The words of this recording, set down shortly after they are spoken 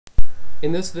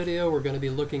In this video, we're going to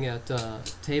be looking at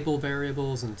table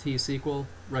variables and TSQL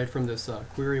right from this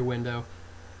query window.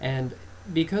 And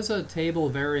because a table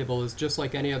variable is just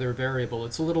like any other variable,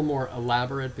 it's a little more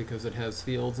elaborate because it has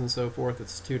fields and so forth.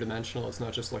 It's two-dimensional. It's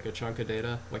not just like a chunk of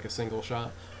data, like a single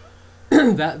shot.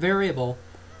 That variable,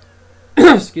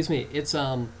 excuse me, it's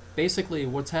basically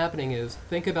what's happening is,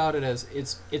 think about it as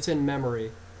it's in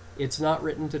memory. It's not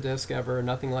written to disk ever,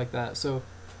 nothing like that. So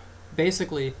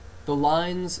basically, the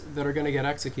lines that are going to get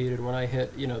executed when I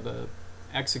hit, the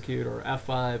execute or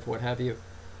F5, what have you,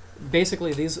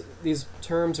 basically these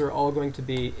terms are all going to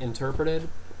be interpreted,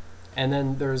 and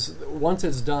then once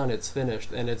it's done, it's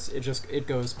finished, and it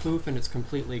goes poof and it's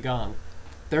completely gone.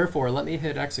 Therefore, let me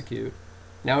hit execute.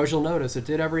 Now, as you'll notice, it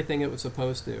did everything it was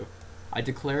supposed to. I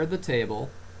declared the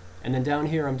table, and then down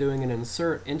here I'm doing an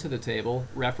insert into the table,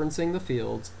 referencing the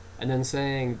fields, and then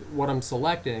saying what I'm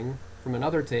selecting from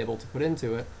another table to put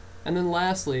into it. And then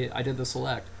lastly, I did the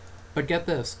select. But get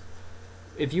this,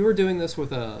 if you were doing this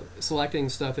with selecting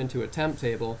stuff into a temp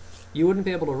table, you wouldn't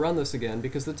be able to run this again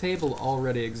because the table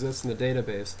already exists in the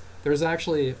database. There's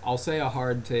actually, I'll say a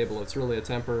hard table, it's really a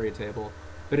temporary table,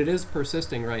 but it is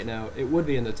persisting right now. It would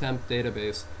be in the temp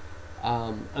database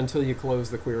until you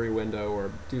close the query window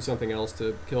or do something else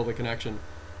to kill the connection.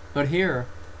 But here,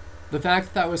 the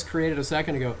fact that was created a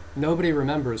second ago, nobody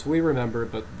remembers. We remember,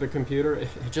 but the computer, it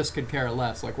just could care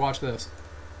less. Like, watch this.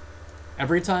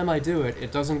 Every time I do it,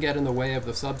 it doesn't get in the way of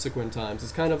the subsequent times.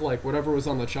 It's kind of like whatever was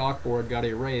on the chalkboard got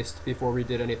erased before we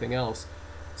did anything else.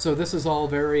 So this is all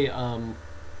very,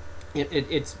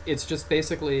 it's just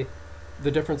basically the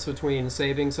difference between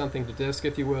saving something to disk,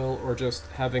 if you will, or just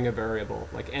having a variable,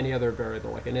 like any other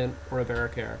variable, like an int or a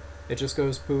varchar. It just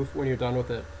goes poof when you're done with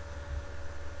it.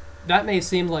 That may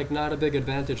seem like not a big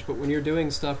advantage, but when you're doing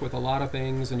stuff with a lot of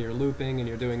things and you're looping and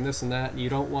you're doing this and that, and you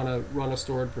don't want to run a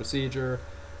stored procedure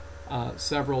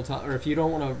several times, or if you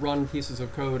don't want to run pieces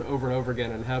of code over and over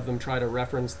again and have them try to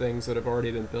reference things that have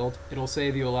already been built, it'll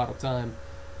save you a lot of time.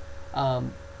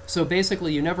 So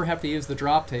basically, you never have to use the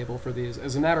drop table for these.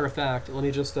 As a matter of fact, let me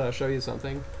just show you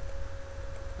something.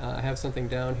 I have something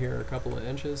down here a couple of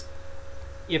inches.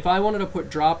 If I wanted to put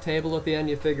drop table at the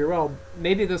end, you figure, well,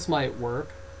 maybe this might work.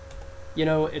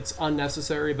 It's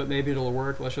unnecessary, but maybe it'll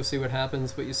work. Let's just see what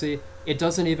happens. But you see, it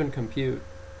doesn't even compute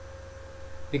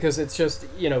because it's just,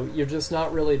 you're just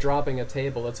not really dropping a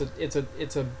table. It's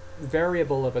a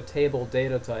variable of a table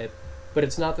data type, but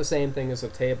it's not the same thing as a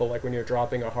table. Like when you're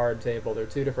dropping a hard table, they're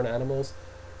two different animals.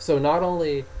 So not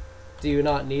only do you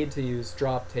not need to use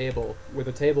drop table with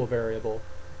a table variable,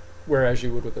 whereas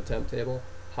you would with a temp table.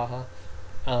 Haha.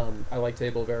 I like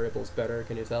table variables better.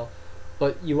 Can you tell?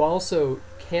 But you also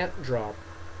can't drop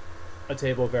a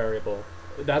table variable.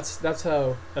 That's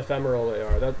how ephemeral they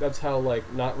are. That's how,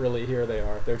 like, not really here they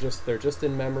are. They're just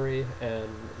in memory, and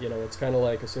it's kind of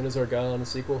like as soon as they're gone,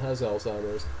 SQL has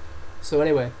Alzheimer's. So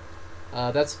anyway,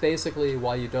 that's basically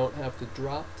why you don't have to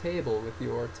drop table with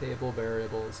your table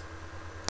variables.